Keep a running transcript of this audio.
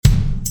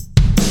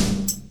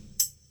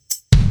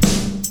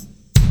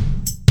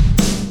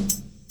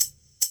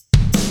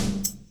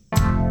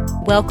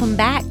Welcome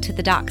back to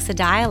the Doxa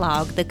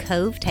Dialogue, the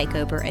Cove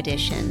Takeover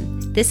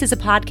Edition. This is a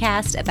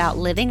podcast about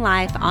living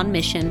life on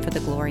mission for the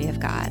glory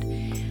of God.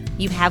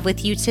 You have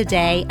with you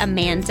today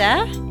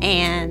Amanda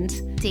and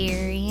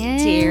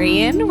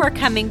Darion. We're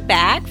coming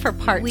back for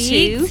part Week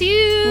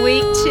 2.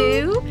 Week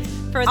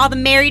 2. For all the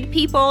married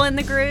people in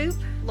the group.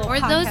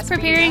 Or those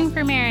preparing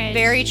for marriage.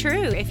 Very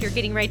true. If you're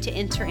getting ready to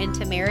enter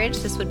into marriage,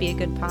 this would be a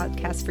good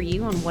podcast for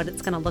you on what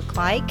it's going to look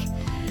like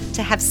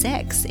to have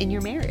sex in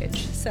your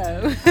marriage.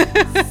 So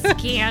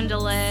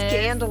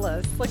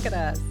Scandalous. Look at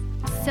us.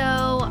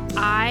 So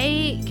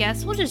I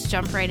guess we'll just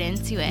jump right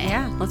into it.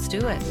 Yeah, let's do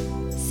it.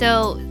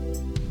 So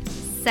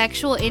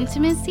sexual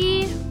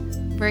intimacy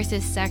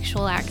versus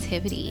sexual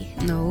activity.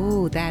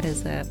 No, that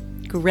is a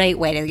great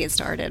way to get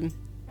started.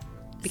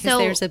 Because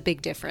there's a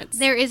big difference.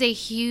 There is a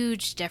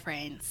huge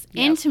difference.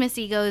 Yep.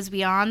 Intimacy goes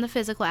beyond the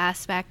physical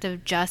aspect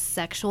of just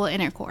sexual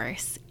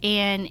intercourse.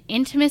 And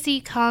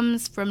intimacy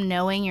comes from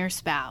knowing your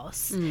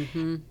spouse.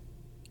 Mm-hmm.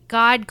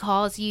 God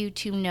calls you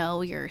to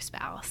know your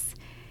spouse.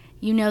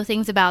 You know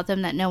things about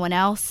them that no one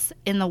else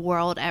in the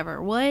world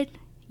ever would.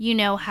 You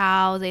know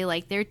how they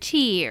like their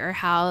tea, or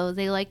how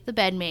they like the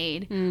bed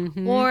made,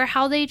 mm-hmm. or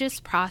how they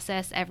just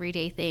process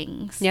everyday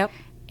things. Yep.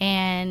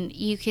 And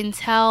you can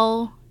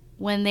tell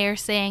when they're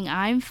saying,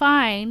 I'm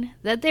fine,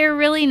 that they're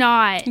really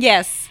not.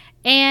 Yes.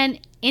 And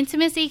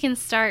intimacy can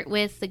start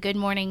with the good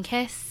morning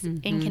kiss,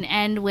 mm-hmm. and can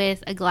end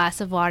with a glass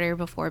of water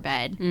before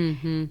bed.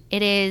 Mm-hmm.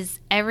 It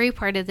is every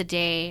part of the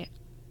day,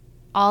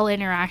 all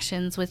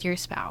interactions with your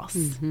spouse.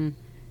 Mm-hmm.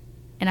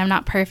 And I'm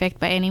not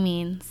perfect by any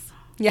means.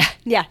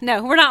 Yeah.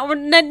 No, we're not.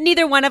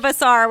 Neither one of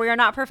us are. We are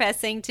not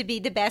professing to be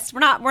the best.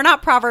 We're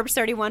not Proverbs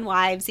 31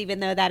 wives,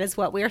 even though that is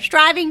what we are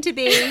striving to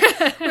be.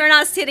 We're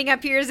not sitting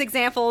up here as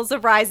examples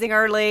of rising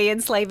early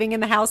and slaving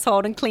in the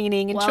household and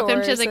cleaning and Welcome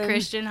chores. Welcome to the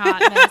Christian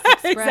Hot Mess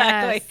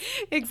Express.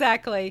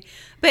 Exactly.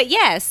 But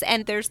yes,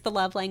 and there's the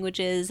love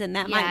languages, and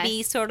that might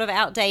be sort of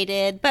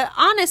outdated. But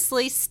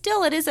honestly,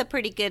 still it is a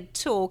pretty good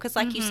tool because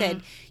like you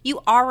said,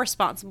 you are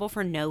responsible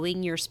for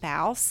knowing your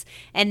spouse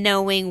and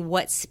knowing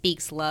what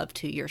speaks love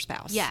to your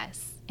spouse.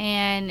 Yes.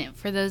 And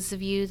for those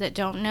of you that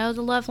don't know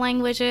the love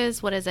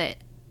languages, what is it?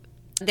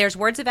 There's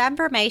words of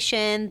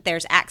affirmation,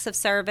 there's acts of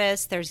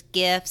service, there's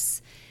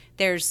gifts,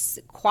 there's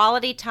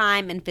quality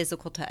time, and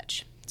physical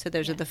touch. So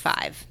those are the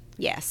 5.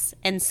 Yes.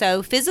 And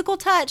so physical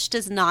touch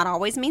does not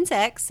always mean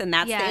sex, and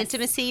that's the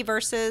intimacy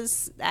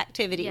versus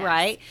activity,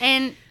 right?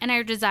 And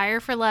our desire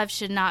for love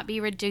should not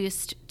be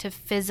reduced to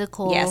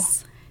physical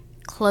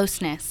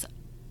closeness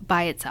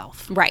by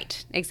itself.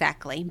 Right,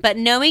 exactly. But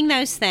knowing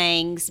those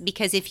things,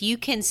 because if you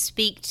can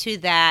speak to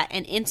that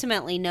and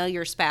intimately know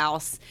your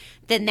spouse,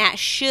 then that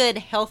should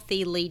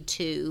healthy lead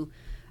to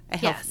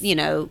a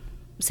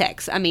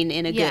sex. I mean,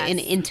 in a good, in an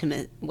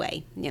intimate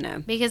way,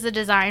 Because the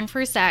design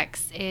for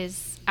sex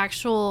is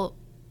actual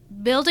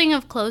building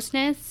of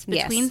closeness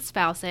between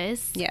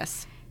spouses.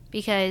 Yes.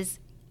 Because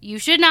you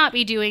should not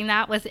be doing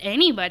that with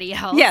anybody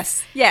else.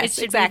 Yes, it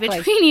should be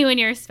between you and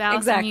your spouse,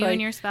 exactly. and you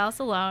and your spouse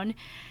alone.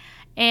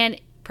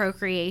 And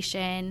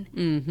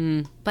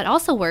procreation, but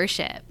also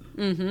worship.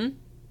 Mm-hmm.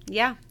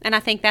 Yeah, and I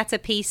think that's a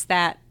piece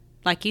that,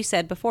 like you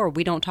said before,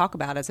 we don't talk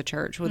about as a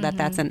church,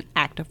 that's an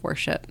act of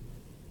worship.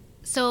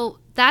 So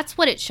that's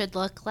what it should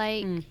look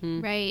like,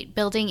 right?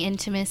 Building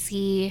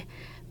intimacy,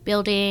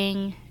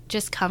 building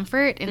just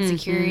comfort and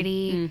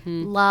security,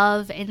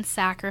 love and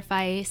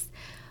sacrifice.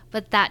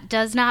 But that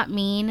does not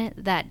mean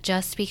that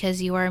just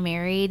because you are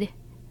married,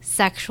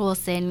 sexual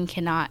sin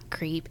cannot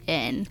creep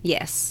in.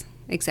 Yes,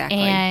 exactly.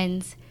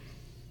 And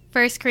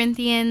 1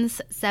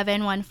 Corinthians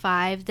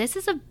 7:1-5, this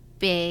is a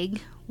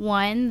big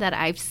one that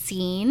I've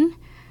seen,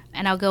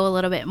 and I'll go a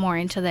little bit more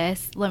into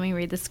this. Let me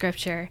read the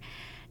scripture.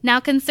 Now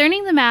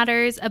concerning the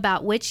matters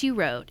about which you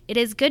wrote, it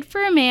is good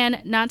for a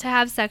man not to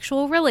have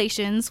sexual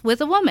relations with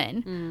a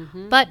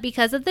woman. But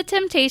because of the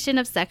temptation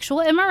of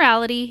sexual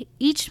immorality,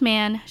 each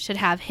man should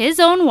have his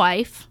own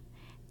wife,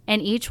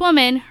 and each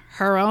woman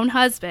her own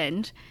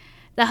husband.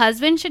 The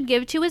husband should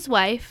give to his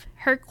wife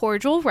her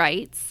cordial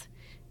rights.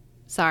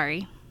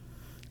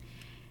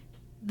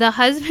 The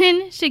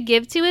husband should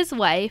give to his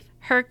wife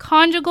her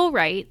conjugal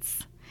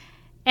rights,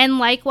 and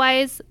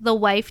likewise the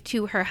wife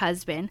to her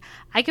husband.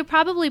 I could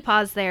probably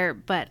pause there,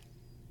 but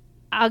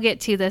I'll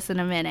get to this in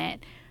a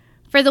minute.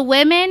 For the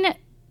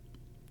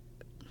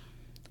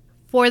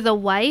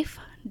wife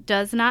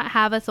does not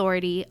have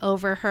authority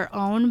over her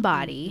own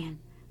body,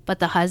 but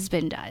the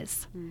husband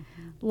does.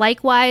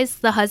 Likewise,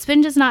 the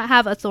husband does not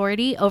have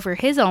authority over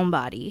his own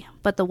body,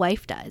 but the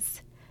wife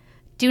does.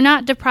 Do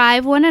not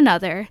deprive one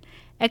another,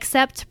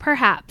 except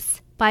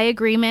perhaps by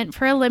agreement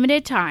for a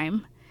limited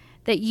time,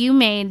 that you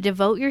may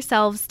devote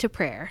yourselves to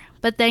prayer,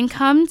 but then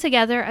come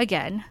together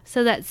again,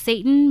 so that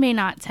Satan may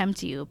not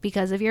tempt you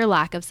because of your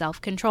lack of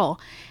self-control.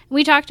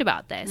 We talked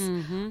about this.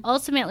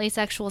 Ultimately,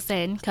 sexual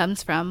sin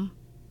comes from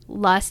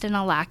lust and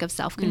a lack of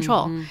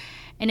self-control.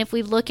 And if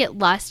we look at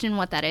lust and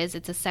what that is,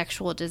 it's a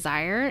sexual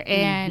desire,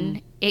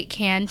 and it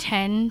can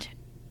tend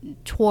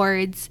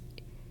towards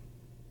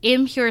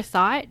impure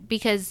thought,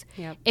 because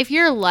if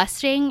you're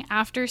lusting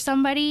after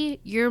somebody,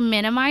 you're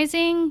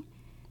minimizing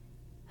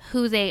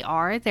who they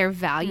are, their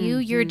value.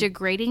 You're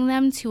degrading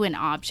them to an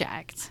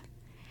object.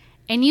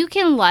 And you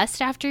can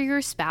lust after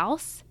your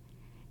spouse,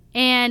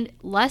 and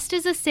lust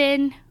is a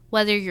sin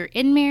whether you're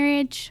in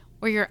marriage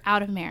or you're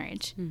out of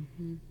marriage,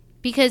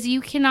 because you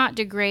cannot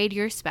degrade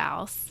your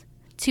spouse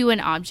to an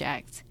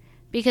object,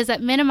 because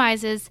that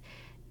minimizes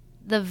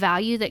the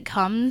value that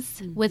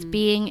comes with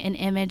being an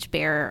image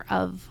bearer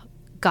of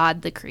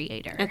God the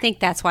Creator. I think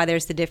that's why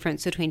there's the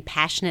difference between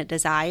passionate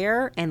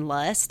desire and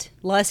lust.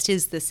 Lust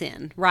is the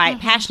sin, right?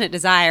 Passionate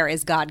desire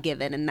is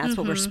God-given, and that's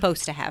what we're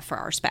supposed to have for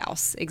our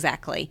spouse.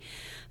 Exactly.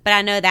 But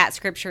I know that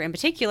scripture in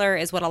particular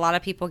is what a lot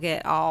of people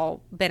get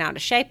all bent out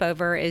of shape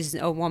over, is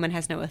a woman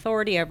has no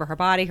authority over her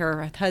body.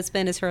 Her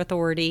husband is her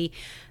authority.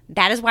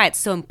 That is why it's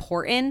so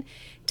important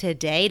to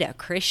date a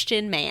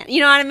Christian man. You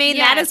know what I mean?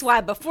 Yes. That is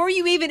why, before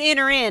you even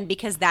enter in,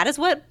 because that is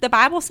what the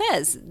Bible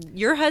says.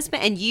 Your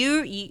husband, and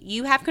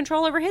you have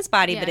control over his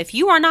body. But if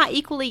you are not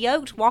equally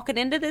yoked walking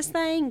into this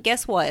thing,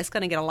 guess what? It's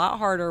going to get a lot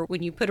harder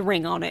when you put a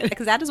ring on it,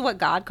 because that is what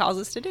God calls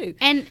us to do.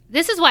 And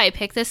this is why I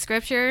picked this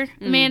scripture,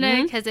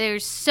 Amanda, because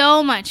there's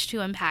so much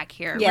to unpack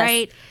here,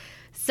 right?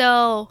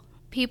 So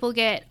people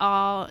get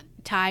all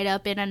tied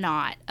up in a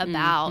knot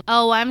about,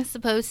 oh, I'm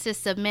supposed to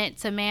submit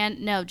to man.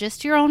 No,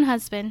 just your own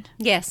husband.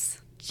 Yes.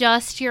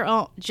 Just your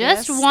own.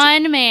 Just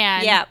one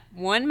man. Yeah,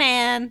 one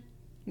man.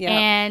 Yeah.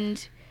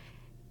 And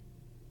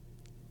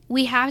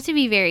we have to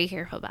be very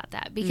careful about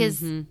that, because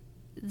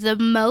the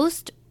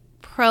most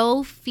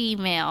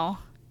pro-female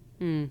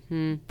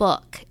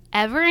book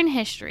ever in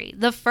history,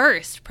 the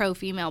first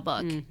pro-female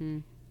book,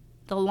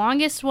 the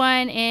longest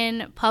one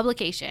in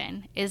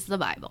publication, is the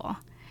Bible.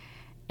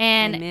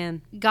 And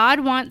Amen. God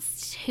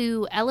wants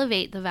to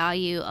elevate the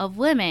value of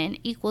women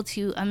equal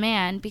to a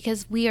man,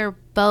 because we are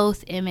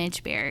both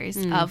image bearers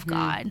of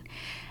God.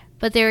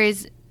 But there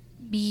is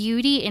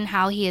beauty in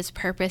how he has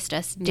purposed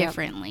us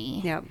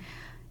differently. Yep.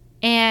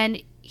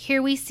 And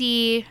here we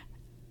see,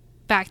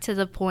 back to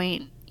the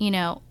point, you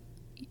know,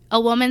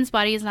 a woman's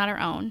body is not her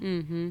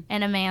own,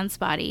 and a man's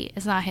body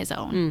is not his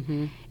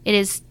own. It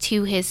is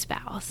to his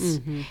spouse.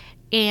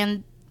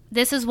 And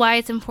this is why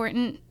it's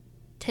important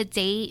to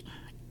date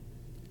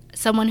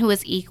someone who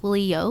is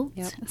equally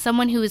yoked,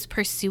 someone who is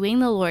pursuing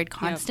the Lord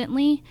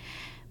constantly,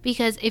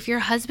 because if your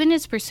husband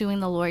is pursuing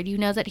the Lord, you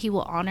know that he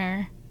will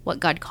honor what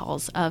God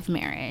calls of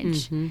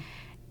marriage.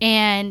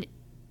 And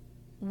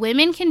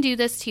women can do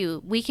this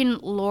too. We can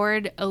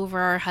lord over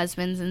our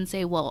husbands and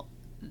say, well,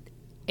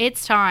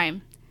 it's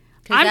time.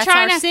 That's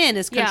our sin,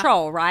 is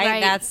control,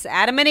 right? That's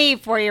Adam and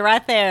Eve for you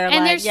right there.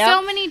 And there's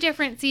so many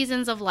different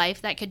seasons of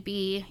life that could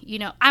be, you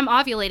know, I'm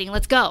ovulating,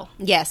 let's go.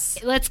 Yes.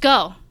 Let's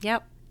go.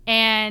 Yep.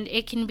 And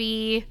it can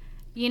be,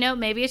 you know,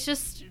 maybe it's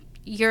just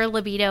your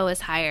libido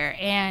is higher.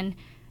 And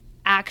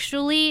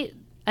actually,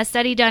 a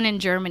study done in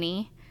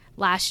Germany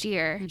last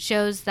year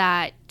shows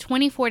that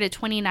 24 to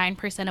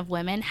 29% of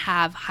women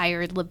have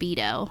higher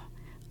libido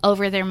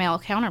over their male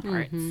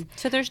counterparts.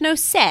 So there's no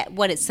set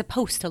what it's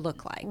supposed to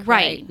look like.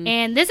 Right.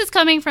 And this is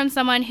coming from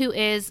someone who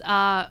is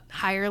a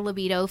higher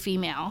libido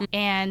female.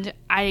 And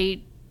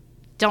I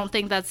don't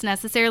think that's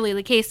necessarily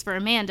the case for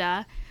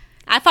Amanda.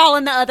 I fall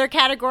in the other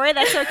category.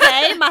 That's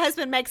okay. My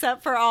husband makes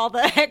up for all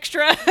the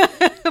extra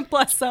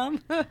plus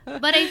some.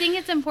 But I think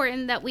it's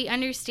important that we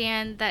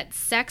understand that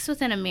sex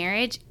within a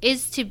marriage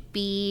is to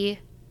be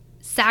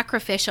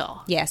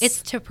sacrificial. Yes.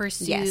 It's to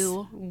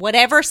pursue.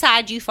 Whatever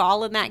side you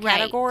fall in that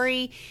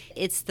category,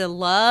 it's the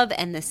love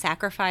and the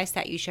sacrifice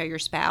that you show your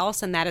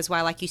spouse. And that is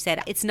why, like you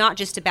said, it's not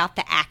just about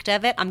the act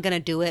of it. I'm going to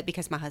do it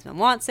because my husband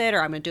wants it,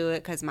 or I'm going to do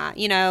it because my,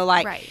 you know,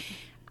 like...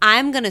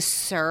 I'm going to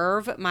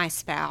serve my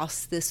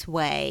spouse this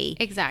way.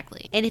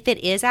 Exactly. And if it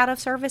is out of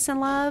service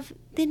and love,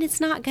 then it's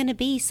not going to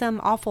be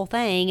some awful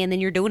thing, and then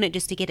you're doing it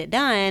just to get it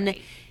done.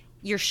 Right.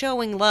 You're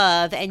showing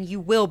love, and you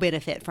will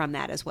benefit from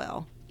that as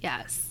well.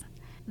 Yes.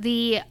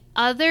 The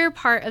other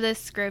part of the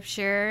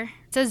scripture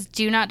says,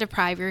 do not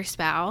deprive your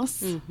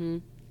spouse.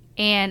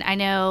 And I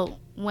know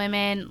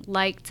women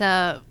like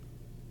to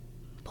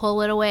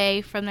pull it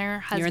away from their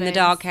husbands. You're in the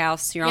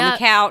doghouse. You're on the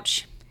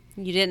couch.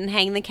 You didn't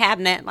hang the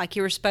cabinet like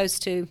you were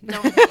supposed to.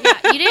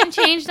 You didn't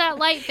change that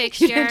light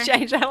fixture. You didn't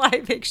change that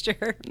light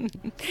fixture.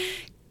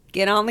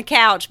 Get on the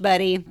couch,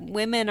 buddy.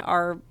 Women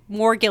are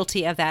more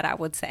guilty of that, I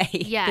would say.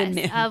 Yes, than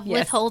men. of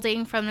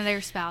withholding from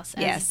their spouse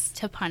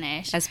to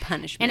punish. As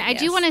punishment, And I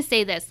do want to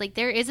say this. Like,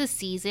 there is a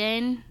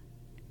season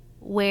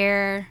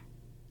where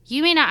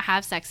you may not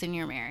have sex in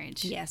your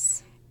marriage.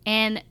 Yes.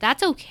 And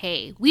that's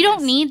okay. We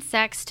don't need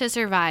sex to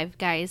survive,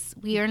 guys.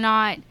 We are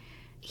not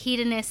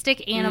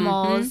hedonistic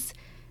animals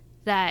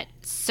that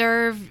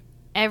serve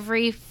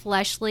every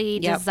fleshly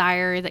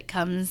desire that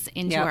comes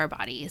into our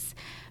bodies.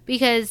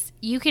 Because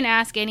you can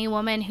ask any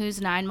woman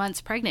who's 9 months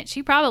pregnant.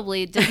 She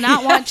probably does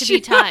not want to be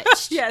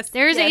touched.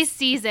 There's a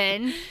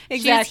season.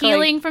 She's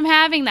healing from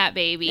having that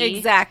baby.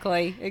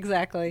 Exactly.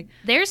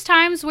 There's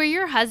times where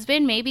your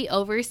husband may be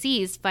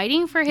overseas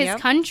fighting for his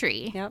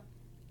country.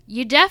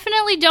 You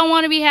definitely don't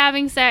want to be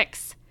having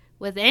sex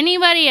with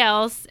anybody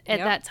else at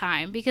that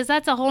time, because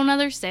that's a whole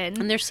nother sin.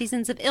 And there's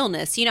seasons of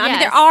illness. You know,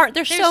 Yes. I mean,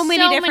 there's so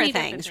many different many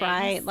things, different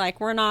right? things. Like,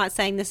 we're not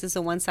saying this is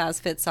a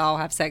one-size-fits-all,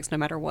 have sex no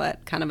matter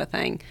what kind of a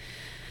thing.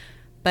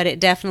 But it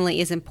definitely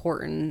is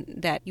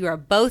important that you are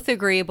both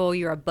agreeable,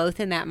 you are both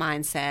in that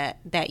mindset,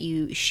 that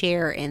you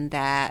share in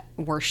that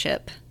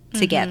worship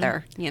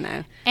together, you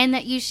know. And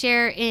that you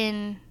share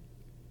in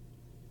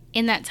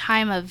that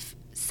time of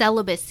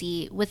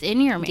celibacy within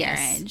your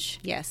marriage.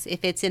 Yes.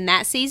 If it's in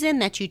that season,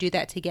 that you do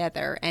that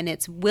together, and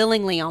it's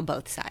willingly on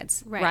both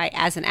sides, right?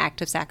 As an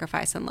act of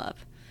sacrifice and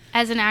love.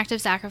 As an act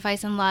of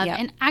sacrifice and love. Yep.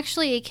 And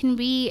actually, it can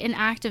be an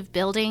act of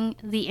building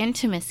the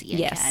intimacy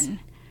again.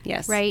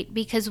 Yes. Right?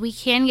 Because we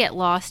can get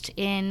lost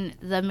in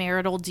the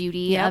marital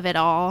duty of it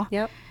all.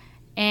 Yep.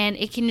 And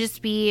it can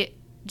just be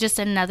just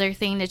another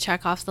thing to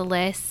check off the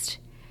list.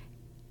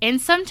 And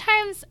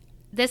sometimes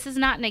this is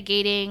not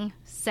negating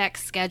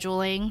sex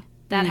scheduling.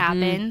 That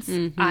happens.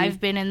 I've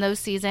been in those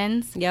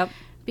seasons. Yep.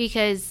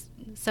 Because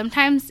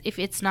sometimes if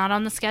it's not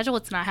on the schedule,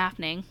 it's not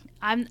happening.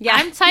 I'm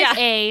type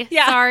A.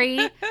 Yeah. Sorry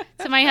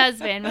to my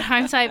husband, but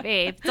I'm type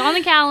A. If it's on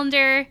the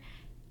calendar,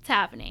 it's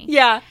happening.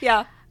 Yeah.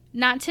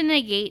 Not to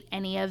negate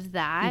any of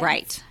that.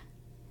 Right.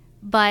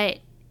 But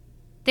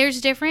there's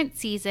different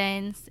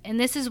seasons, and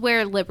this is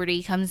where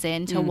liberty comes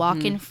in, to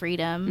walk in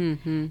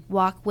freedom,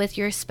 walk with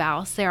your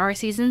spouse. There are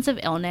seasons of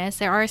illness.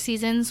 There are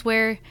seasons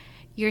where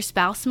your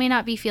spouse may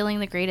not be feeling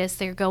the greatest.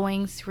 They're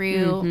going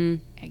through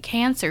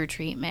cancer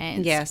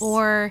treatments. Yes.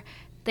 Or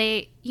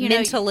they,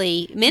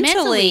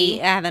 mentally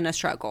having a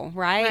struggle,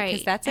 right?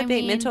 Because that's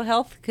mental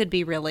health could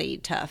be really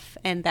tough,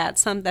 and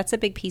that's a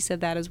big piece of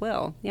that as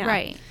well. Yeah.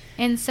 Right.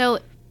 And so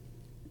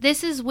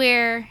this is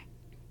where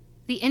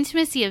the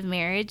intimacy of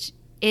marriage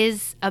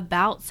is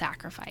about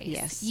sacrifice.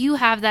 Yes. You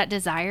have that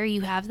desire,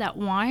 you have that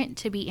want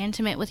to be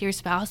intimate with your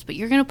spouse, but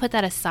you're going to put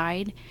that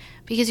aside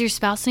because your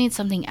spouse needs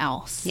something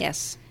else.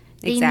 Yes.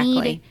 They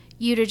need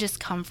you to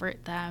just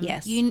comfort them.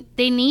 Yes.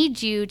 They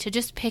need you to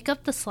just pick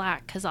up the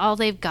slack, because all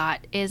they've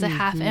got is a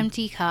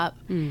half-empty cup,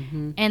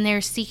 and they're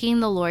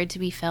seeking the Lord to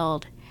be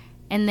filled.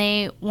 And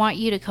they want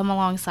you to come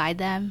alongside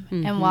them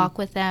and walk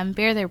with them,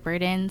 bear their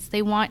burdens.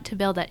 They want to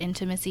build that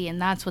intimacy,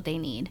 and that's what they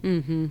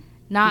need.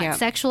 Not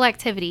sexual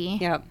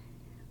activity,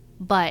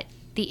 but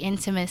the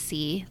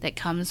intimacy that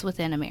comes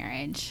within a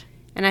marriage.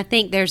 And I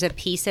think there's a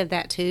piece of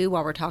that too,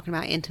 while we're talking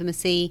about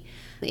intimacy.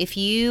 If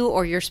you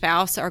or your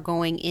spouse are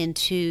going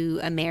into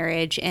a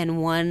marriage and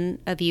one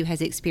of you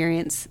has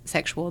experienced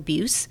sexual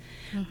abuse,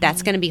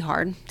 that's going to be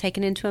hard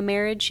taken into a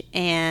marriage.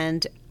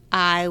 And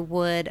I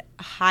would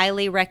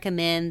highly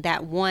recommend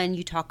that, one,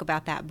 you talk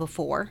about that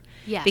before.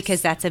 Yes.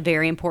 Because that's a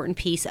very important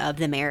piece of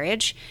the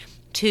marriage.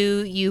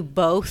 Two, you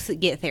both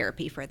get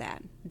therapy for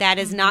that. That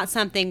is not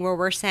something where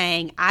we're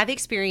saying, I've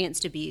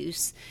experienced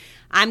abuse,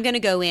 I'm going to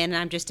go in and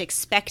I'm just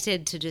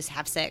expected to just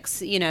have sex,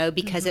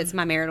 because it's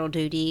my marital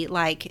duty.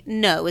 Like,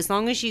 no, as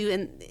long as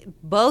you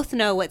both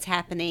know what's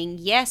happening,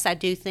 yes, I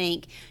do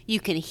think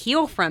you can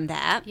heal from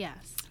that.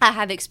 Yes. I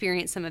have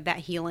experienced some of that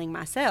healing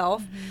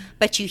myself,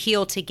 but you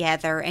heal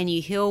together, and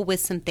you heal with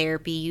some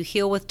therapy. You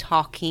heal with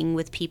talking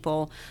with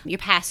people, your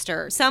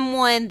pastor,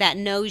 someone that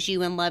knows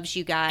you and loves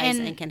you guys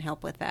and can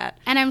help with that.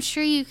 And I'm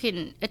sure you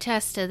can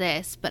attest to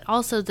this, but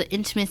also the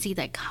intimacy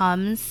that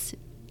comes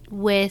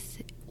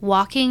with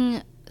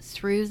walking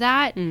through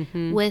that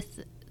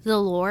with the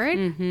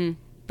Lord,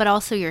 but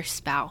also your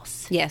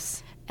spouse.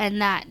 Yes. And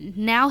that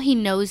now he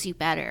knows you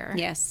better.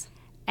 Yes.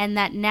 And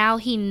that now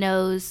he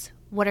knows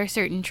what are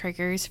certain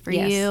triggers for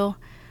you,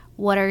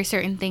 what are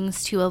certain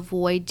things to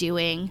avoid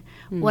doing,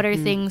 what are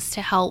things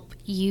to help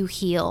you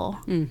heal.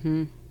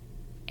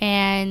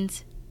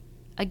 And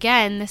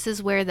again, this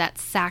is where that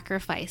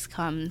sacrifice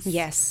comes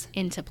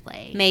into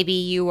play. Maybe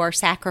you are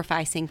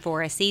sacrificing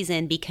for a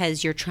season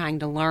because you're trying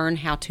to learn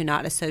how to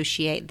not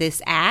associate this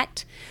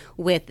act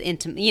with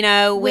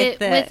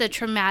with a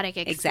traumatic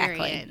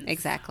experience.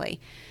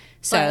 Exactly.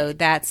 So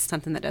that's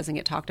something that doesn't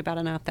get talked about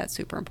enough. That's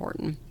super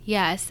important.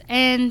 Yes.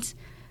 And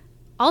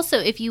also,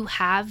 if you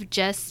have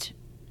just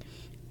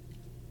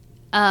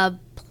a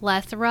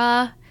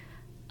plethora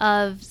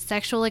of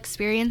sexual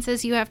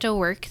experiences you have to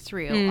work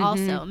through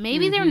also.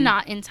 Maybe they're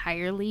not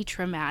entirely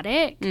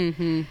traumatic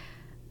to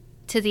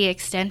the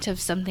extent of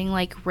something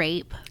like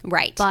rape.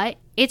 Right. But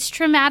it's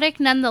traumatic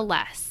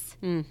nonetheless.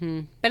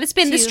 But it's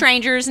been the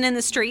strangers and in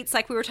the streets,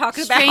 like we were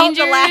talking about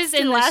the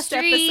last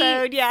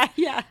episode.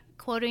 Yeah.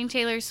 Quoting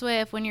Taylor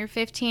Swift, when you're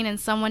 15 and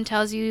someone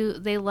tells you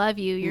they love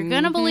you, you're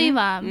going to believe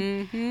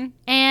them.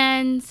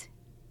 And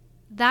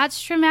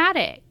that's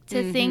traumatic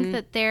to think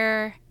that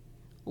there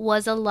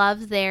was a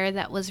love there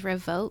that was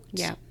revoked.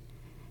 Yeah.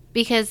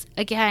 Because,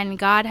 again,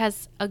 God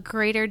has a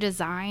greater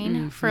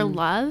design for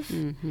love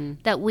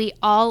that we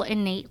all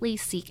innately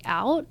seek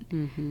out.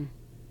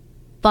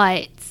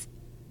 But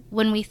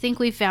when we think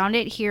we found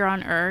it here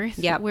on earth,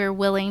 we're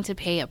willing to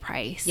pay a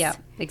price. Yeah,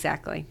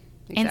 exactly.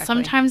 And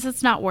sometimes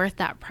it's not worth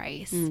that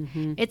price.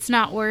 It's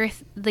not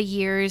worth the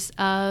years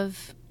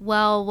of,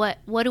 well,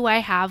 what do I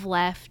have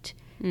left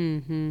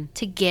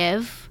to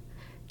give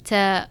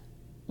to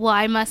well,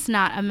 I must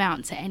not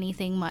amount to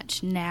anything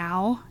much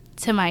now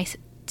to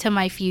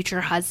my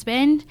future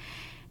husband.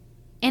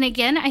 And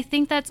again, I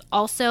think that's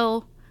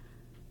also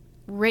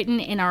written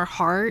in our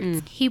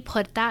hearts. He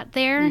put that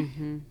there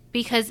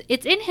because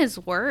it's in his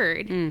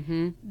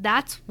word.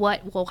 That's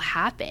what will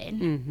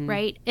happen,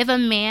 right? If a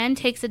man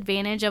takes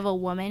advantage of a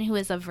woman who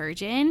is a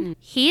virgin,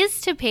 he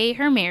is to pay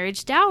her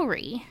marriage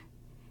dowry,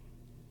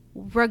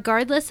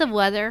 regardless of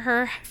whether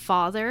her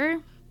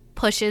father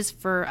pushes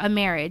for a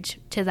marriage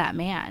to that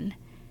man.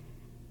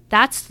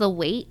 That's the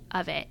weight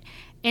of it.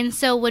 And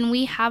so when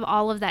we have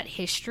all of that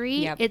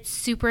history, it's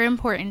super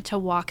important to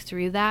walk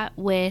through that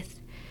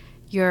with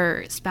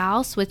your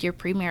spouse, with your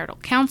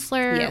premarital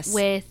counselor,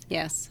 with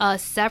a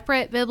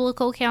separate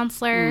biblical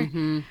counselor.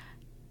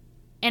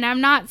 And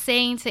I'm not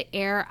saying to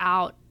air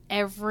out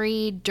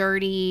every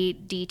dirty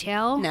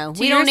detail. No,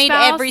 we don't need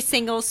every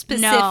single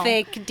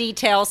specific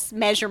details,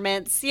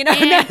 measurements, you know.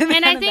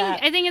 And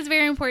I think it's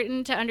very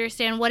important to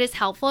understand what is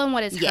helpful and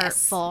what is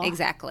hurtful.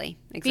 Exactly.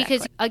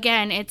 Because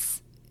again,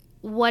 it's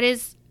what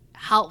is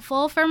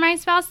helpful for my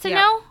spouse to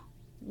know,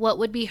 what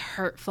would be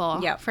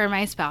hurtful for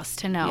my spouse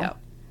to know.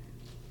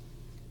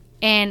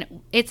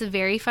 And it's a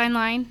very fine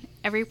line.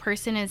 Every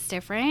person is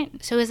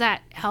different. So is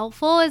that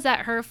helpful? Is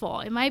that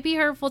hurtful? It might be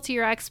hurtful to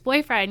your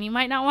ex-boyfriend. You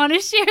might not want to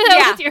share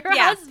that with your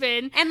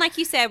husband. And like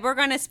you said, we're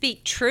going to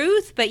speak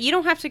truth, but you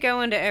don't have to go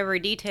into every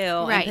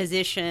detail and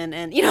position.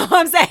 And you know what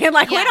I'm saying?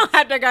 Like, we don't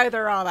have to go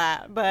through all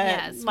that.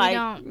 But like, we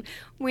don't.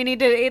 We need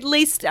to at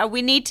least,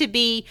 we need to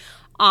be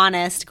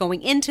honest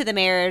going into the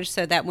marriage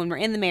so that when we're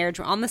in the marriage,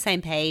 we're on the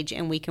same page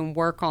and we can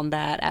work on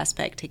that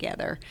aspect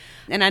together.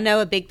 And I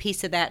know a big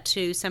piece of that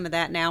too, some of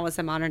that now is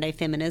the modern day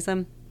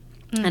feminism.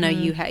 I know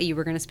you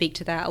were going to speak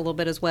to that a little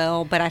bit as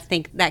well, but I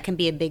think that can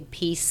be a big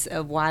piece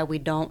of why we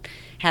don't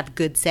have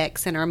good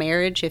sex in our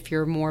marriage. If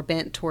you're more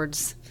bent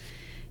towards,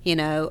 you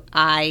know,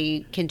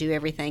 I can do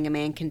everything a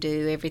man can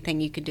do,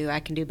 everything you can do, I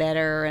can do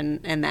better,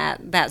 and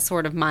that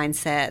sort of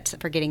mindset,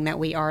 forgetting that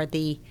we are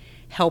the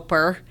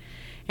helper.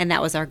 And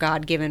that was our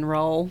God-given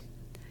role.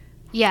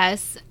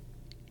 Yes.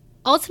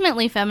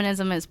 Ultimately,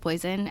 feminism is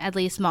poison. At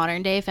least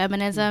modern-day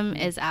feminism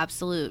is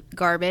absolute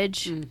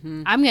garbage.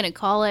 I'm going to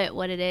call it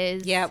what it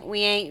is. Yeah, we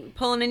ain't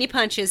pulling any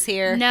punches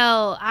here.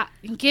 No.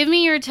 Give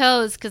me your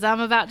toes, because I'm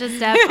about to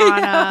step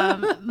on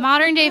them.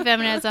 Modern-day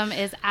feminism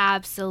is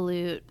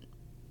absolute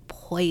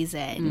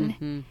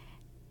poison.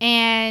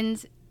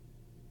 And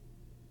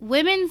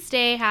Women's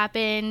Day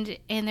happened,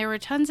 and there were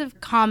tons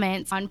of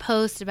comments on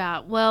posts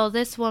about, well,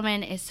 this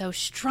woman is so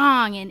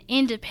strong and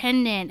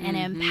independent and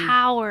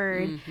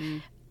empowered,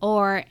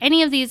 or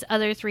any of these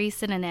other three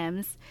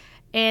synonyms.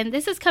 And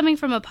this is coming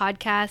from a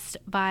podcast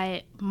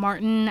by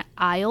Martin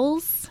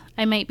Iles.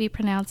 I might be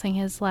pronouncing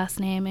his last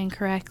name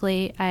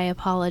incorrectly. I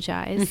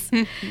apologize.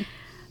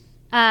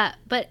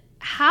 But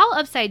how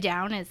upside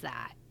down is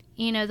that?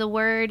 You know, the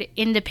word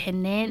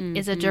independent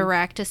is a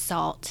direct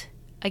assault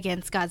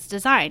against God's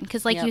design.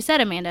 Because like you said,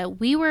 Amanda,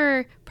 we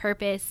were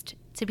purposed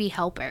to be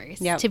helpers,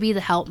 to be the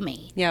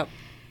helpmate.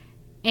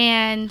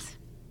 And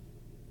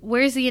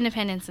where's the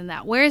independence in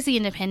that? Where's the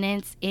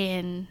independence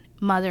in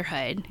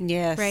motherhood?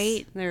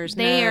 Right?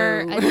 They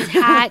are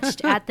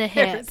attached at the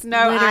hip. There's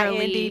no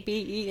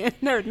INDPE.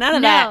 There's none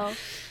of that.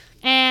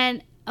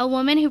 And a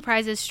woman who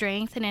prizes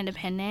strength and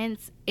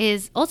independence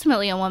is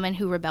ultimately a woman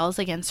who rebels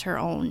against her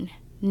own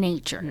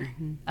nature,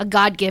 a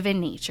God-given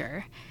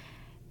nature.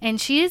 And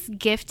she is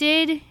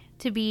gifted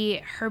to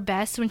be her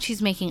best when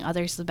she's making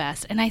others the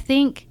best. And I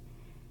think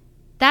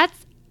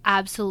that's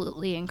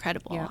absolutely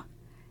incredible.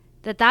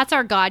 That's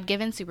our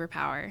God-given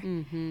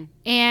superpower.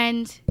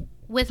 And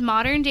with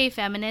modern-day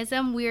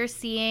feminism, we're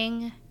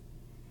seeing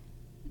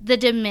the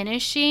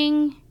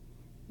diminishing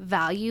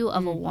value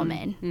of a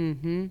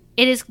woman.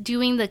 It is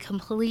doing the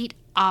complete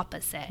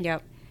opposite.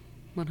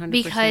 100%.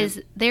 Because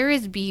there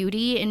is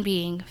beauty in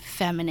being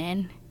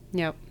feminine.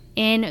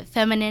 In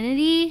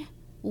femininity,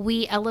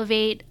 we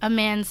elevate a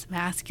man's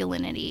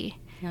masculinity.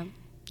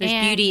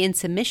 There's beauty in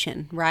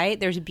submission, right?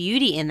 There's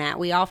beauty in that.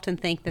 We often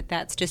think that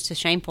that's just a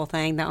shameful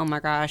thing, that, oh my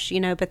gosh, you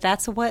know, but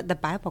that's what the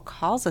Bible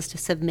calls us, to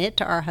submit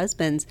to our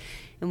husbands.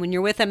 And when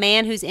you're with a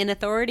man who's in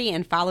authority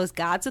and follows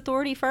God's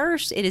authority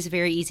first, it is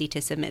very easy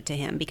to submit to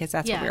him, because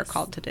that's what we're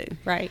called to do,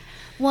 right?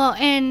 Well,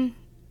 and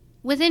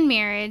within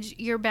marriage,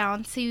 you're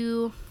bound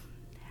to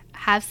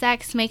have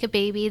sex, make a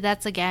baby.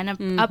 That's, again,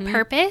 a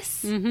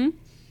purpose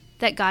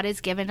that God has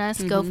given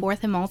us. Go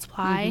forth and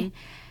multiply.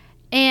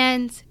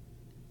 And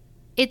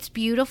it's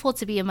beautiful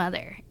to be a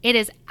mother. It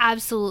is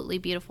absolutely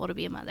beautiful to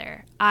be a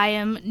mother. I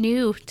am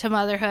new to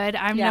motherhood.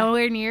 I'm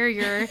nowhere near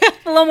your... a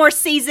little more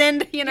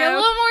seasoned, you know. You're a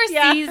little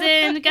more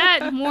seasoned.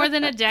 Got more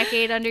than a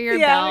decade under your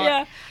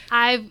belt.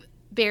 I've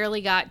barely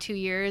got 2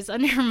 years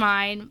under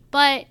mine.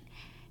 But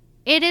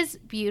it is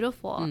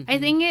beautiful. I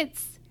think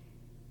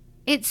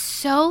it's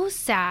so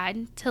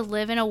sad to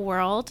live in a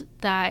world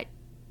that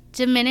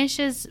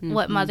diminishes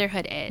what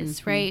motherhood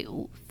is, right?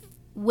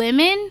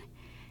 Women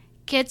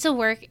get to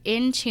work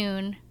in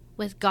tune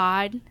with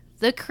God,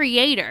 the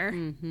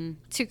creator,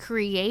 to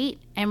create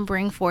and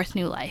bring forth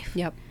new life.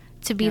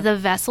 to be the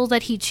vessel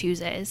that he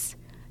chooses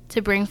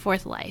to bring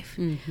forth life.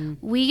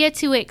 We get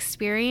to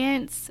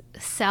experience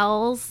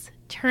cells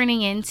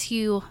turning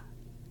into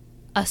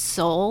a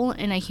soul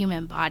in a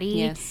human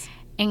body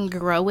and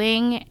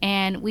growing,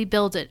 and we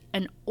build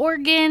an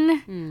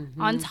organ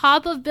on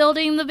top of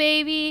building the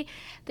baby.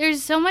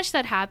 There's so much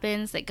that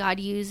happens that God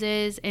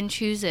uses and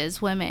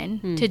chooses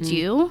women to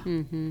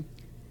do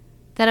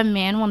that a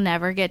man will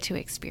never get to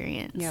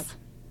experience.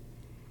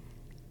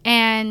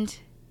 And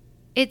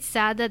it's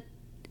sad that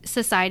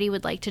society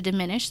would like to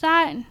diminish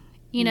that.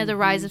 You know, the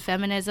rise of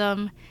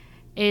feminism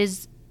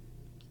is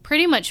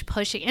pretty much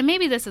pushing, and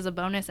maybe this is a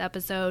bonus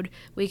episode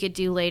we could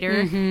do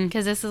later,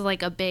 because this is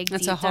like a big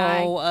deep dive. It's a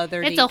whole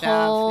other deep dive. It's a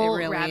whole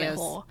really rabbit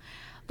hole.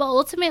 But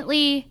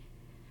ultimately,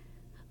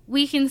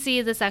 we can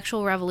see the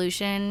sexual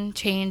revolution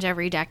change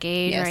every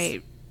decade,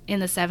 right?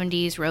 In the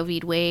 70s, Roe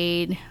v.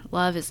 Wade,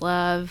 love is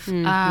love.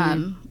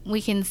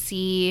 We can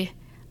see,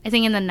 I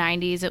think in the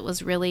 90s, it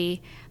was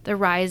really the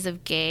rise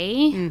of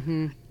gay.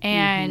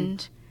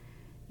 And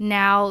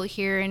now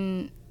here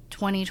in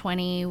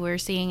 2020, we're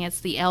seeing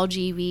it's the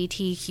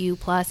LGBTQ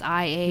plus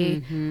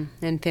IA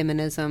and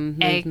feminism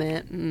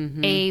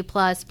movement. A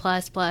plus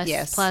plus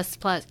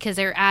because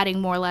they're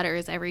adding more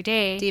letters every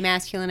day.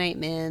 Demasculinate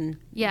men.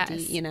 Yes.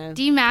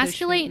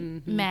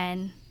 Demasculate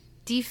men,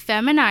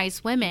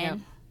 defeminize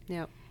women.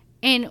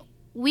 And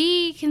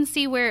we can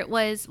see where it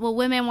was, well,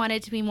 women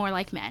wanted to be more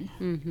like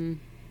men.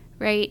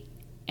 Right?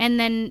 And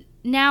then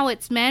now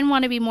it's men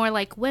want to be more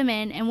like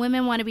women, and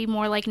women want to be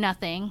more like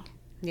nothing.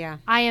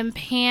 I am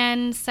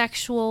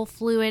pansexual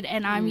fluid,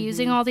 and I'm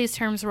using all these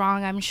terms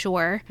wrong, I'm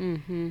sure,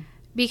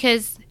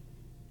 because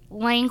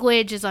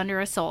language is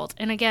under assault.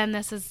 And again,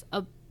 this is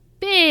a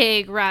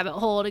big rabbit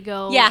hole to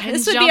go.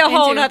 This would be a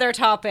whole other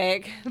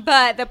topic.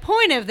 But the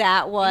point of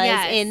that was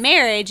in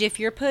marriage, if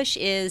your push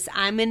is,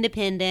 I'm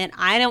independent,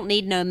 I don't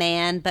need no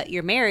man, but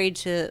you're married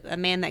to a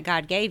man that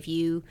God gave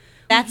you,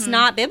 that's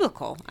not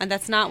biblical, and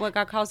that's not what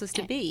God calls us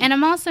to be. And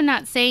I'm also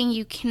not saying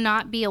you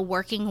cannot be a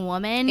working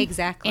woman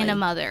and a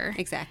mother.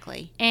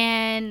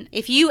 And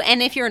if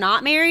you're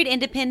not married,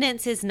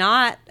 independence is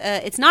not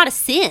it's not a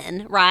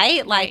sin,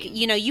 right? Like,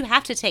 you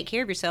have to take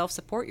care of yourself,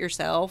 support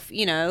yourself,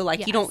 you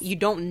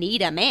don't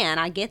need a man.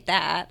 I get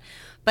that.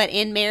 But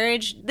in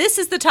marriage, this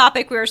is the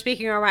topic we are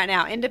speaking on right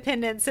now,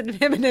 independence and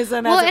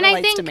feminism as it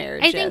relates to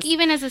marriage. I think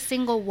even as a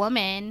single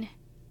woman,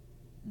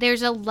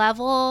 there's a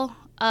level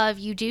of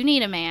you do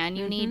need a man.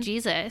 You need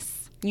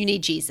Jesus. You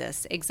need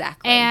Jesus.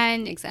 Exactly.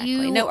 And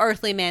no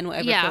earthly man will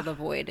ever fill the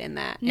void in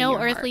that. No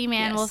earthly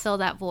man will fill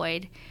that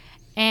void.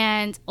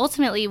 And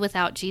ultimately,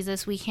 without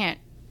Jesus, we can't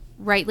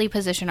rightly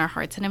position our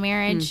hearts in a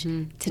marriage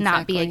to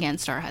not be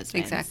against our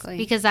husbands.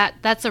 Because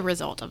that's a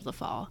result of the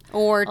fall.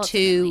 Or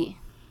ultimately. To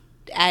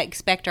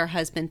expect our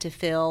husband to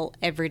fill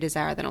every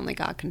desire that only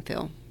God can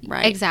fill.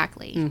 Right.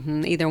 Exactly.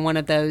 Either one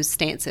of those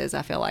stances,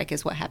 I feel like,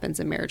 is what happens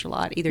in marriage a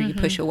lot. Either you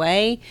push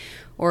away,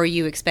 or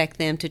you expect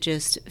them to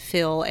just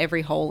fill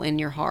every hole in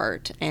your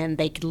heart, and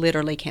they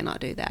literally cannot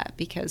do that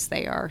because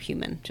they are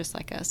human, just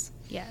like us.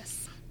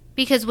 Yes.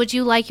 Because would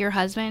you like your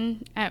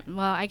husband? Well,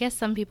 I guess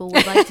some people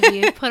would like to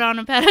be put on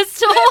a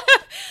pedestal.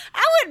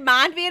 I wouldn't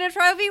mind being a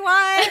trophy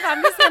wife.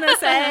 I'm just gonna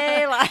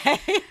say,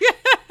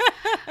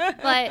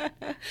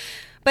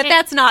 But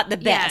that's not the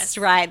best,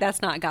 right? That's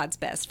not God's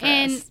best for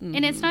us.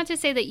 And it's not to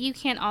say that you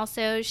can't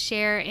also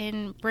share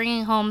in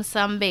bringing home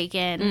some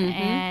bacon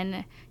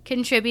and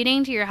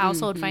contributing to your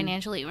household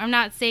financially. I'm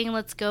not saying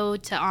let's go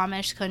to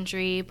Amish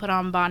country, put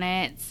on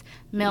bonnets,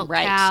 milk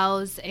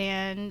cows,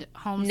 and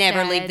homestead.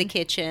 Never leave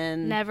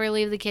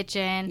the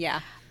kitchen. Yeah.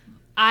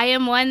 I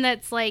am one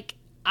that's like,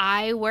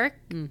 I work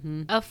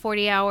a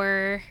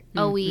 40-hour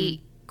a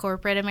week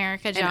corporate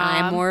America job. And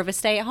I'm more of a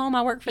stay-at-home.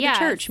 I work for the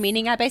church,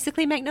 meaning I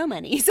basically make no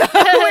money. So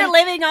we're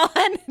living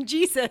on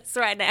Jesus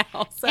right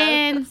now. So.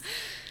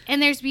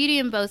 And there's beauty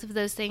in both of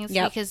those things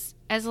because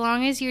as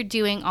long as you're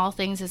doing all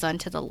things as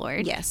unto the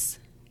Lord. Yes.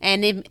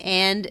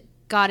 And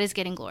God is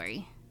getting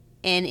glory.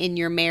 And in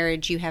your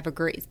marriage, you have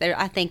agreed.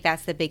 I think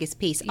that's the biggest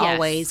piece.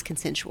 Always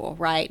consensual,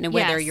 right? And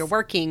whether you're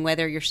working,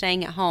 whether you're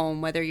staying at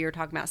home, whether you're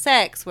talking about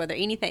sex, whether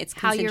anything, it's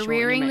consensual. How you're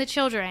rearing the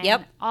children.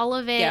 All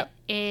of it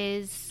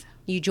is...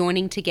 You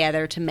joining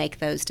together to make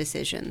those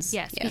decisions.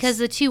 Yes, because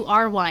the two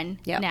are one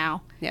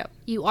now.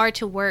 You are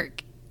to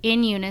work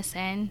in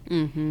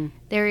unison.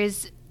 There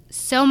is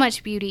so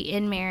much beauty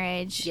in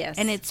marriage.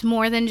 And it's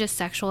more than just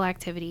sexual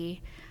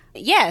activity.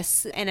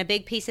 Yes, and a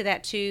big piece of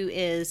that too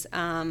is,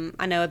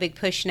 I know a big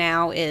push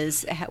now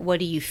is, what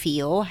do you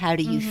feel? How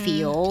do you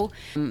feel?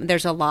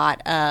 There's a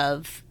lot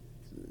of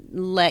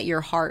let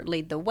your heart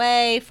lead the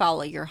way,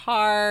 follow your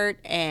heart,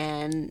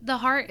 and the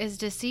heart is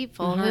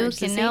deceitful. Who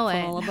can know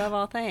it? Above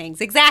all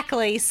things.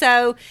 Exactly.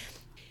 So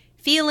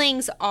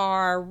feelings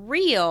are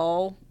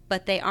real,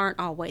 but they aren't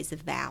always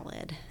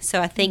valid.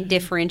 So I think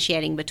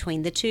differentiating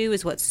between the two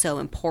is what's so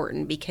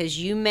important, because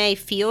you may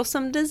feel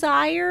some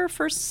desire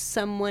for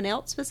someone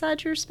else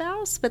besides your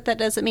spouse, but that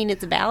doesn't mean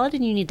it's valid,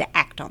 and you need to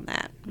act on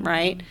that,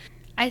 right?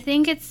 I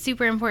think it's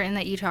super important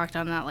that you talked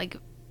on that.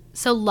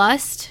 So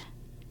lust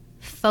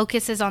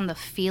focuses on the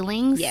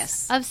feelings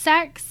Yes. of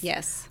sex.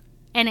 Yes.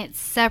 And it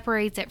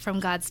separates it from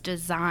God's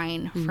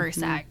design for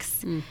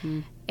sex.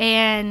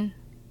 And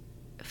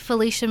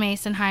Felicia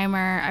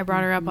Masonheimer, I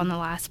brought her up on the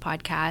last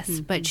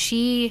podcast, but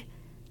she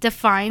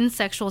defines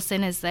sexual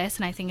sin as this,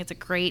 and I think it's a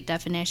great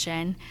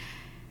definition.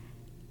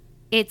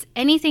 It's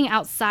anything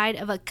outside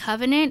of a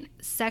covenant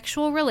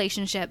sexual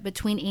relationship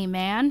between a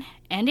man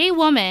and a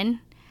woman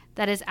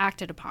that is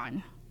acted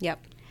upon. Yep.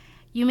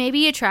 You may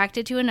be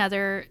attracted to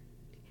another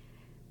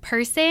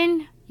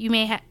person. You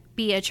may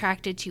be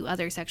attracted to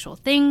other sexual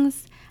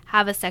things,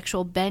 have a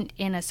sexual bent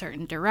in a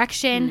certain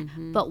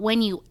direction, but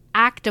when you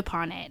act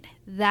upon it,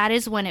 that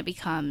is when it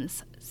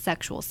becomes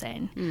sexual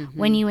sin.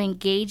 When you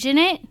engage in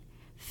it,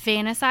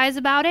 fantasize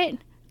about it,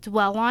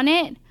 dwell on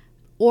it,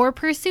 or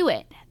pursue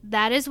it,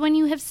 that is when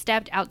you have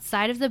stepped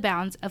outside of the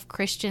bounds of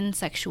Christian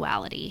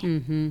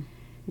sexuality.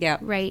 Yeah.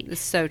 Right?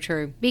 It's so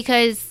true.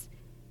 Because,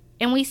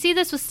 and we see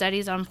this with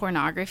studies on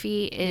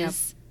pornography,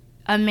 is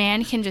a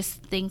man can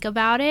just think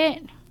about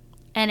it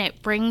and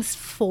it brings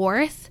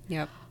forth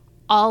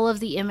all of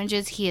the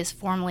images he has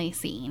formerly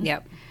seen.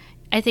 Yep.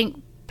 I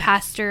think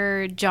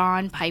Pastor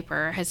John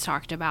Piper has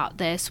talked about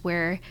this,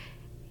 where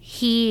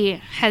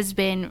he has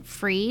been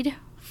freed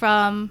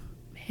from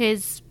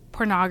his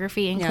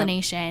pornography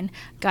inclination.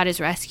 God has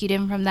rescued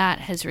him from that,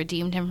 has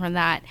redeemed him from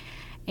that,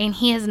 and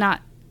he has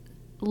not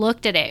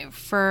looked at it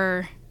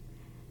for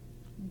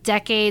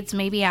decades,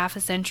 maybe half a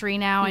century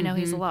now. I know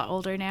he's a lot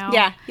older now.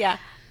 Yeah.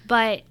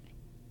 But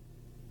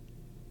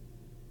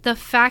the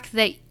fact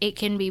that it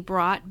can be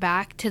brought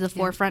back to the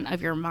forefront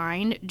of your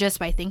mind just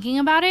by thinking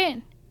about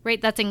it,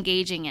 right? That's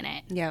engaging in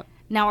it. Yep.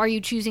 Now, are you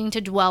choosing to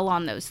dwell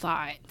on those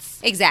thoughts?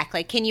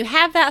 Exactly. Can you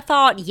have that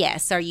thought?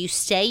 Yes. Are you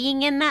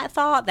staying in that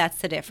thought? That's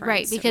the difference.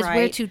 Right, because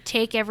we're to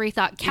take every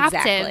thought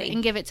captive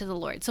and give it to the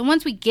Lord. So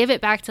once we give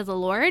it back to the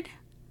Lord,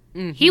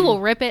 He will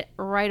rip it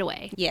right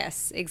away.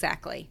 Yes,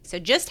 exactly. So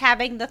just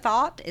having the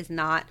thought is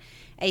not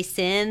a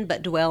sin,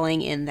 but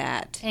dwelling in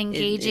that.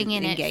 Engaging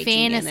in it,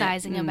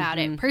 fantasizing about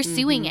it,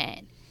 pursuing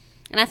it.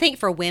 And I think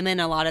for women,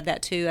 a lot of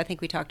that too, I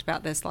think we talked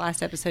about this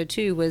last episode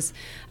too, was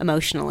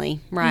emotionally,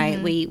 right?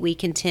 We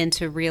can tend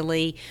to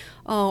really,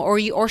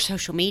 or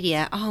social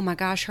media. Oh my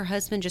gosh, her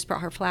husband just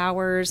brought her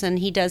flowers and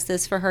he does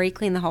this for her. He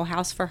cleaned the whole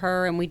house for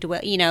her. And we do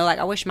it, like,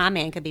 I wish my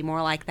man could be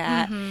more like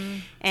that.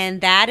 And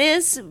that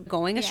is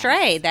going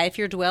astray. That if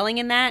you're dwelling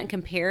in that in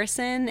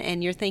comparison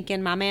and you're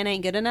thinking my man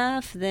ain't good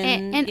enough,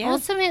 then and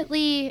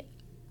ultimately,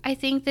 I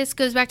think this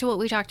goes back to what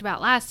we talked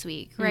about last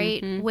week,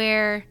 right?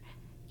 Where,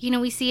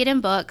 we see it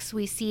in books,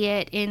 we see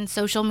it in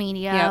social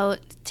media,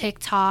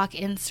 TikTok,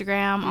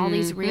 Instagram, all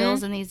these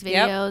reels and these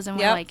videos, and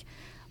we're like,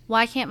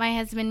 why can't my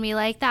husband be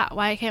like that?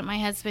 Why can't my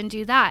husband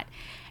do that?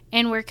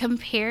 And we're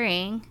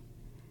comparing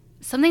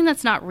something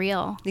that's not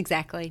real.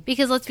 Exactly.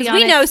 Because let's be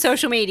honest, we know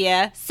social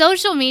media.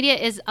 Social media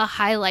is a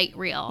highlight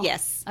reel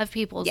of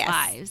people's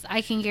lives.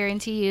 I can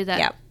guarantee you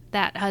that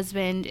that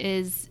husband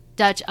is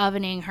Dutch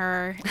ovening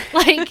her.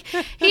 Like,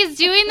 he's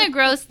doing the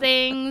gross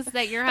things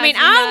that your husband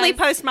I only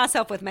post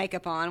myself with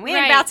makeup on. We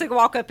ain't about to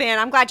walk up in.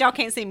 I'm glad y'all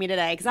can't see me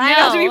today because I ain't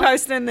about to be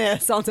posting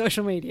this on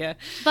social media.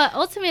 But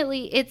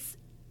ultimately, it's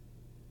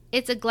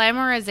a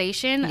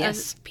glamorization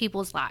of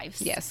people's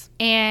lives. Yes.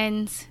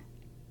 And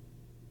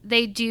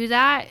they do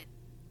that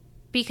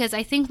because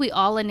I think we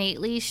all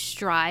innately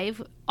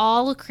strive.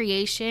 All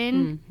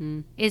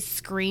creation is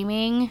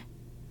screaming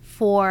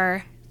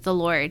for the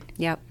Lord.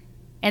 Yep.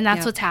 And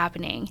that's what's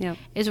happening,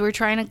 is we're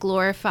trying to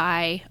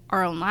glorify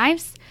our own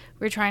lives.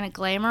 We're trying to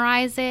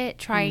glamorize it,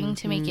 trying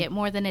to make it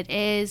more than it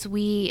is.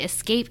 We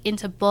escape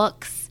into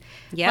books.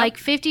 Like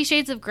 50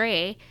 Shades of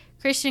Grey.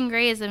 Christian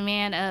Grey is a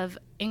man of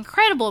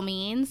incredible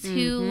means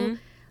who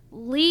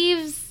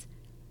leaves.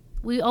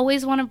 We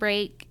always want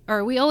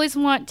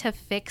to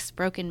fix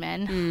broken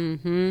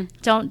men.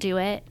 Don't do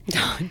it.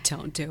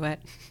 Don't do it.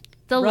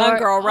 Run, Lord,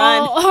 girl,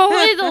 run.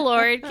 Only the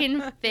Lord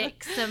can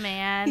fix a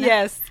man.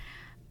 Yes.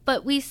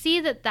 But we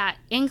see that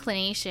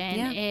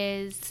inclination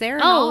is, there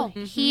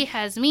he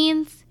has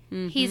means.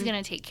 He's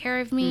going to take care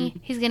of me.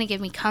 He's going to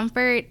give me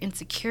comfort and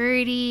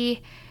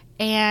security.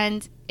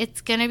 And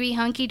it's going to be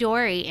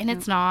hunky-dory. And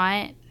it's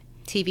not.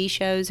 TV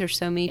shows. There's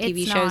so many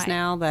TV shows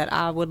now that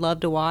I would love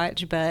to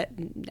watch, but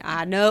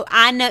I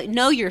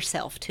know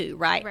yourself too,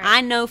 right? I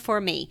know for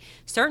me,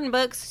 certain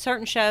books,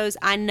 certain shows,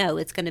 I know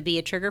it's going to be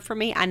a trigger for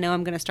me. I know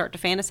I'm going to start to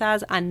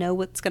fantasize. I know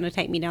what's going to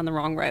take me down the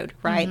wrong road,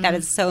 right? That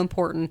is so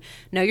important.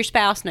 Know your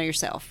spouse, know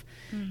yourself,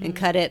 and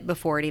cut it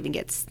before it even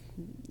gets.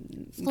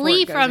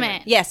 Flee from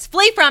it. Yes,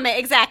 flee from it.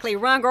 Exactly.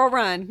 Run, girl,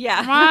 run.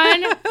 Yeah.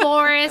 Run,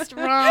 Forrest,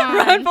 run.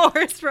 Run,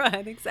 Forrest,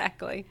 run.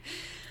 Exactly.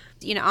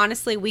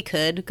 Honestly, we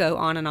could go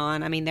on and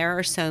on. I mean, there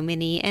are so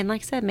many. And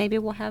like I said, maybe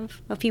we'll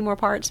have a few more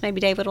parts.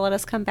 Maybe David will let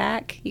us come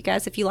back. You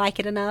guys, if you like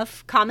it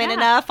enough, comment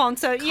enough on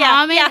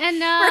comment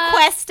enough.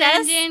 Request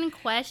us. Send in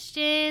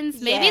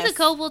questions. Maybe the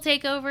Cove will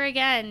take over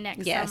again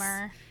next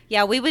summer.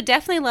 Yeah, we would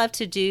definitely love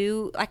to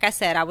do, like I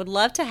said, I would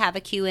love to have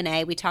a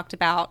Q&A. We talked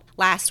about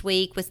last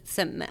week with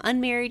some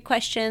unmarried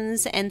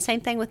questions, and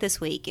same thing with this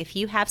week. If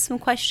you have some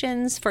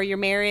questions for your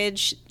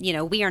marriage,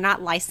 we are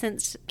not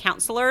licensed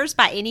counselors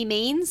by any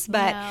means,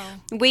 but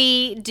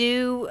we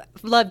do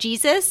love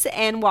Jesus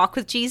and walk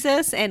with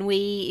Jesus, and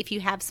if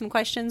you have some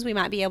questions, we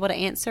might be able to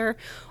answer,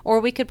 or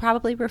we could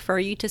probably refer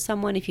you to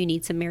someone if you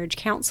need some marriage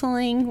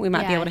counseling. We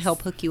might be able to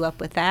help hook you up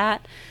with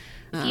that.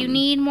 If you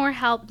need more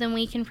help than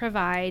we can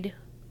provide,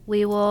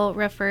 we will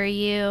refer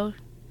you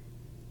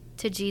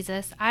to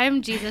Jesus.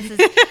 Jesus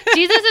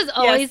is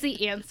always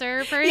the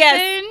answer person.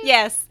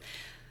 Yes.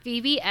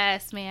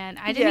 VBS, man.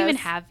 I didn't even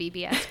have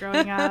VBS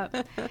growing up.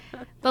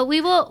 But we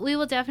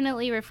will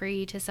definitely refer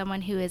you to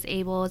someone who is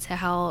able to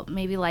help,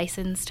 maybe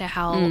licensed to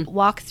help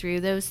walk through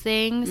those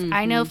things. Mm-hmm.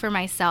 I know for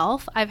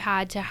myself, I've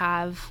had to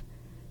have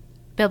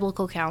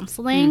biblical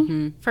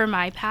counseling for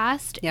my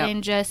past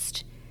and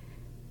just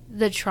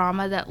the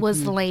trauma that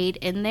was laid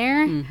in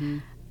there. Mm-hmm.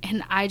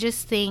 And I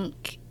just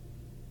think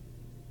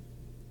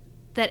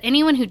that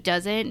anyone who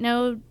doesn't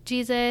know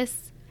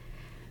Jesus,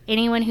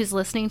 anyone who's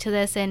listening to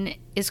this and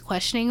is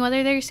questioning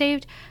whether they're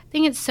saved, I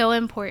think it's so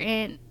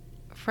important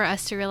for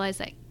us to realize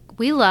that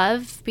we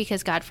love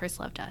because God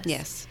first loved us.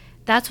 Yes.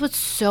 That's what's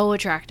so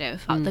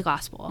attractive about the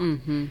gospel,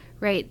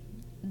 right?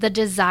 The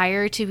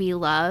desire to be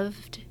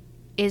loved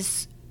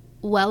is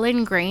well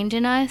ingrained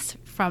in us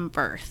from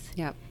birth.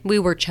 Yeah. We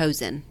were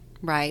chosen.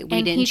 Right.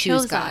 We didn't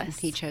choose God. Us.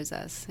 He chose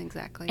us.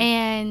 Exactly.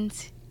 And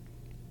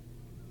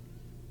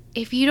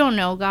if you don't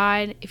know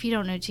God, if you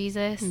don't know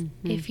Jesus,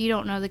 if you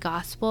don't know the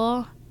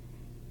gospel,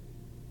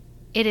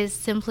 it is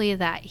simply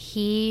that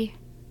he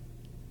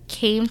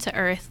came to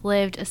earth,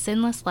 lived a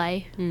sinless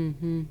life,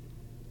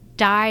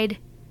 died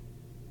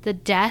the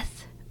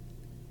death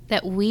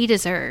that we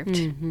deserved,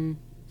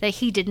 that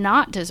he did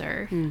not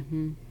deserve,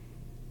 in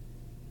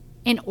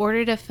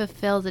order to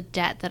fulfill the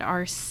debt that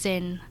our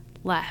sin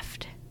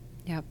left.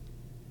 Yep.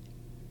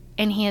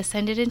 And he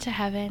ascended into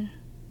heaven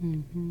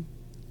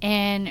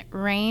and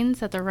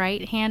reigns at the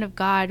right hand of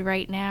God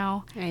right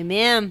now.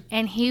 Amen.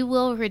 And he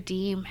will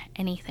redeem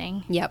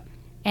anything. Yep.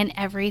 And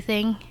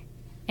everything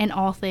and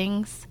all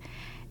things.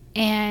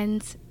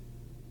 And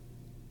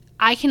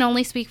I can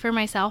only speak for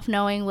myself,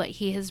 knowing what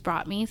he has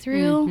brought me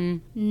through,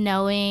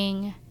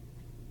 knowing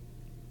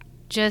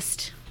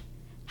just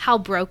how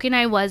broken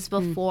I was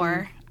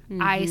before.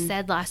 I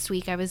said last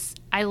week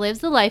I lived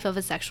the life of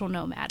a sexual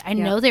nomad. I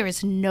know there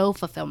is no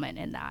fulfillment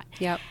in that.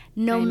 Yep.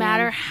 No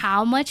matter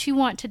how much you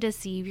want to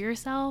deceive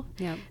yourself,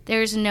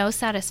 there's no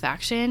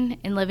satisfaction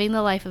in living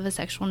the life of a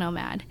sexual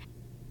nomad.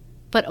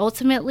 But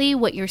ultimately,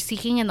 what you're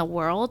seeking in the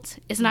world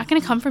is not going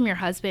to come from your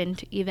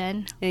husband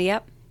even.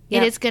 Yep.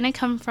 It is going to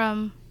come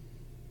from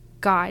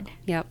God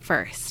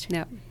first.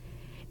 Yep.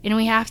 And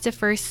we have to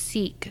first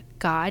seek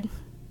God.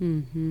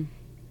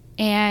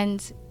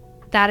 And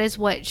that is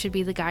what should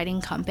be the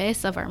guiding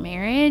compass of our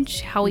marriage,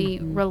 how we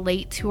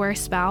relate to our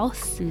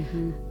spouse,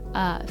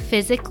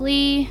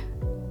 physically,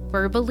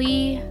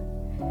 verbally,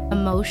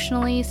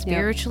 emotionally,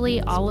 spiritually,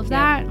 all of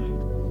that.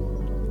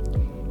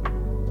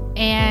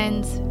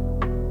 And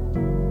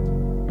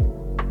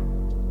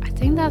I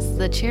think that's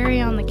the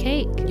cherry on the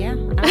cake. Yeah.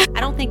 I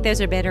don't think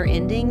there's a better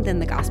ending than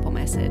the gospel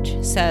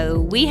message.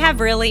 So we have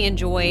really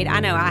enjoyed, I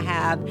know I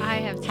have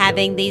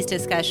having these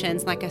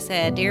discussions. Like I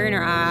said, Darion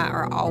or I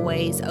are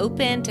always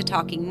open to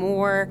talking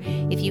more.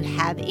 If you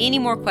have any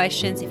more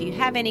questions, if you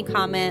have any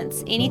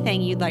comments,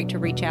 anything you'd like to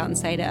reach out and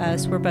say to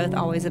us, we're both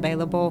always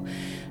available.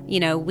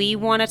 We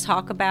want to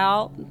talk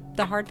about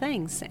the hard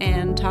things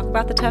and talk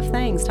about the tough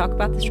things, talk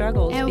about the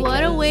struggles. And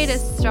what a way to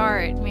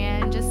start,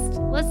 man. Just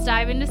let's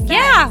dive into sex.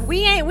 Yeah,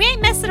 we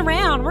ain't messing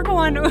around. We're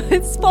going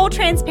it's full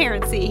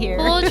transparency here.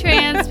 Full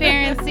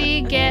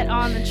transparency. Get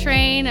on the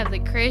train of the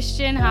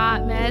Christian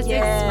Hot Mess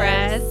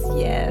Express.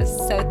 Yes.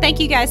 So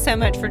thank you guys so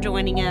much for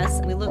joining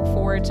us. We look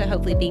forward to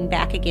hopefully being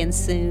back again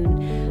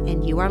soon.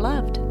 And you are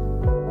loved.